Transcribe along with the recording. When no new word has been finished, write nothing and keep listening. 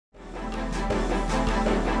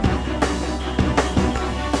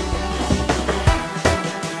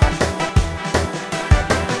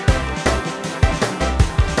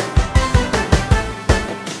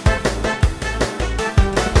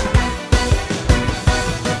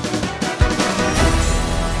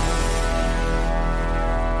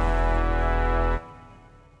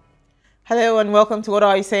Hello and welcome to What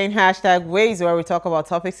Are You Saying? Hashtag Ways, where we talk about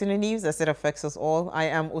topics in the news as it affects us all. I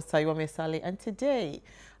am Osayiwame Sale, and today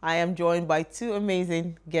I am joined by two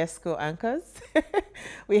amazing guest co-anchors.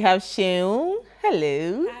 We have Sheung.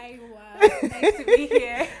 Hello. Hi, wow. Nice to be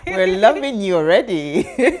here. We're loving you already.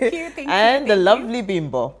 Thank you, thank and you, the lovely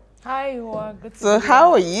Bimbo. Hi, Iwa. Good to So be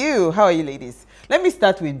how here. are you? How are you, ladies? Let me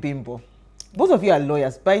start with Bimbo. Both of you are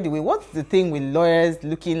lawyers. By the way, what's the thing with lawyers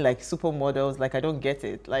looking like supermodels? Like, I don't get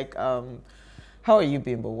it. Like, how are you,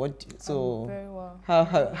 Bimbo? I'm very well.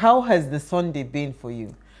 How has the Sunday been for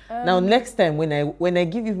you? Now, next time when I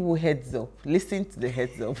give you people heads up, listen to the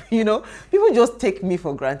heads up. You know, people just take me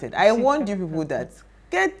for granted. I warned you people that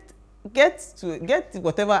get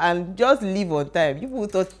whatever and just leave on time. People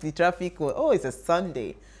thought the traffic was, oh, it's a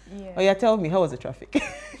Sunday. Yeah. Oh yeah, tell me, how was the traffic?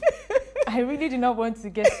 I really did not want to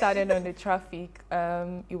get started on the traffic.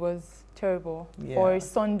 It was terrible. Yeah. For a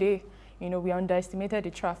Sunday, you know, we underestimated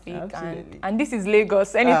the traffic. Absolutely. And this is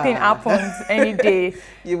Lagos. Anything happens any day.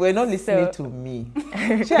 You were not listening to me.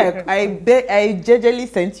 Check. I gingerly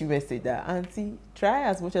sent you a message that, Auntie, try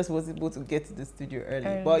as much as possible to get to the studio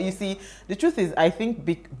early. But you see, the truth is, I think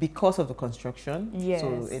because of the construction, Yes.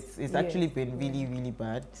 so it's actually been really, really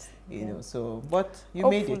bad. You know, so, but you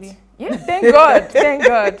Hopefully. made it. Yeah, thank God. Thank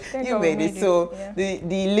God. Thank You God we made it. made So Yeah.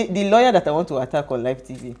 the lawyer that I want to attack on live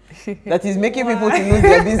TV, that is making people to lose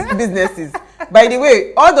their businesses. By the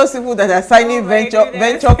way, all those people that are signing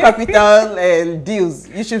venture capital deals,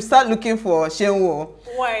 you should start looking for Sheung.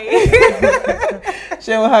 Why?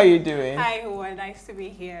 Sheung, how are you doing? Hi, Hua. Nice to be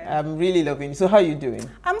here. I'm really loving it. So how are you doing?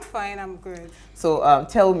 I'm fine. I'm good. So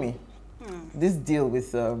tell me, this deal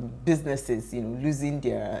with businesses, you know, losing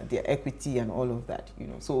their equity and all of that, you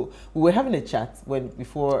know. So we were having a chat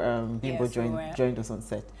before Bimbo Yes, joined us on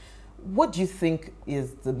set. What do you think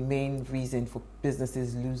is the main reason for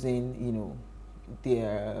businesses losing, you know,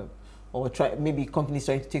 maybe companies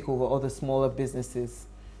trying to take over all the smaller businesses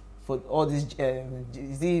for all these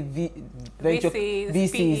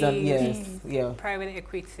VCs and yes, yeah, private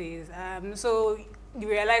equities. So you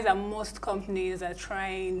realize that most companies are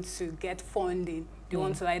trying to get funding. They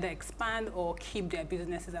want to either expand or keep their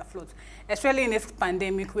businesses afloat. Especially in this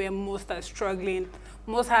pandemic where most are struggling,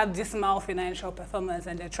 most have dismal financial performance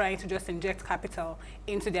and they're trying to just inject capital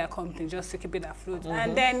into their company just to keep it afloat.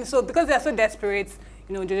 And then, so because they're so desperate,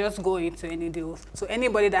 you know, they just go into any deal. So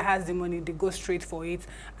anybody that has the money, they go straight for it.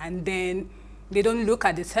 And then they don't look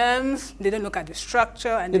at the terms, they don't look at the structure,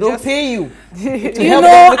 and they don't just pay you. You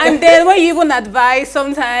know, and then when you even advise,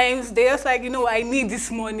 sometimes they're just like, you know, I need this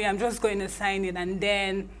money, I'm just going to sign it. And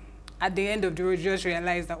then at the end of the road, you just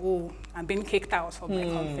realize that, oh, I'm being kicked out of my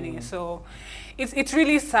company. So it's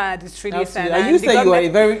really sad. It's really sad. And you say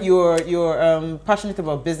you're passionate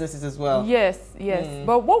about businesses as well. Yes, yes.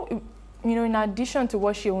 But what, you know, in addition to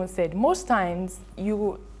what Sheung said, most times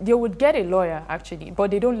they would get a lawyer actually,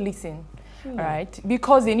 but they don't listen. Right,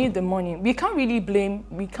 because they need the money. We can't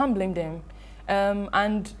blame them.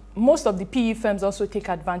 And most of the PE firms also take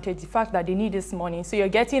advantage of the fact that they need this money. So you're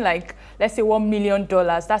getting like, let's say $1 million,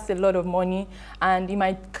 that's a lot of money. And it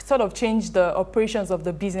might sort of change the operations of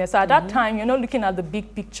the business. So at that time, you're not looking at the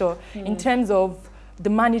big picture in terms of the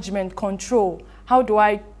management control. How do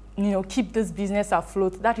I, you know, keep this business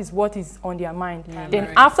afloat? That is what is on their mind.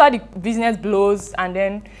 Then after the business blows and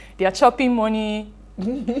then they are chopping money,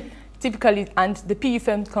 typically, and the PE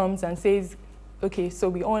firm comes and says, okay, so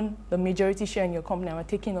we own the majority share in your company and we're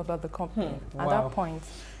taking over the company at that point.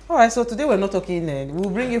 All right, so today we're not talking, we'll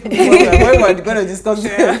bring you from where we're going to discuss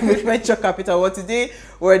venture capital. Well, today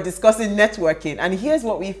we're discussing networking. And here's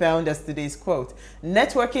what we found as today's quote.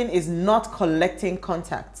 Networking is not collecting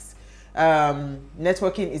contacts.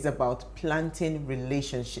 Networking is about planting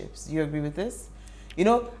relationships. Do you agree with this? You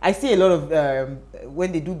know, I see a lot of,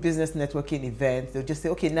 when they do business networking events, they'll just say,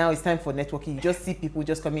 okay, now it's time for networking. You just see people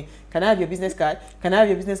just coming, can I have your business card? Can I have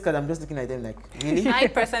your business card? I'm just looking at them like, really? I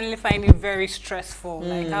personally find it very stressful.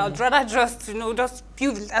 Like, I'd rather just, you know, just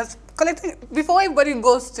feel as collecting, before everybody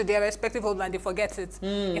goes to their respective home and they forget it.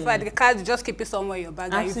 In fact, the card, just keep it somewhere in your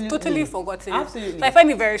bag and you've totally forgotten it. So I find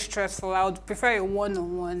it very stressful. I would prefer a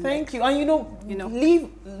one-on-one. Thank you. And you know,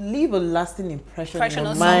 leave a lasting impression in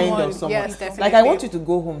your mind of someone. Yes, definitely. Like, I want you to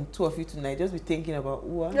go home, two of you tonight, just be thinking about,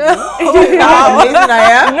 how amazing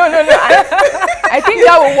I am. No. I think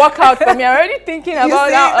that will work out for me. I'm already thinking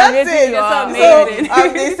about how amazing you are.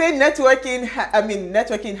 So they say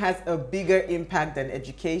networking has a bigger impact than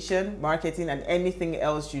education, marketing, and anything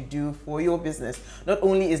else you do for your business. Not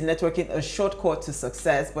only is networking a shortcut to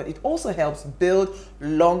success, but it also helps build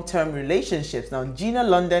long-term relationships. Now, Gina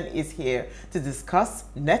London is here to discuss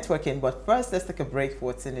networking, but first, let's take a break for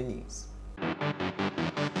what's in the news.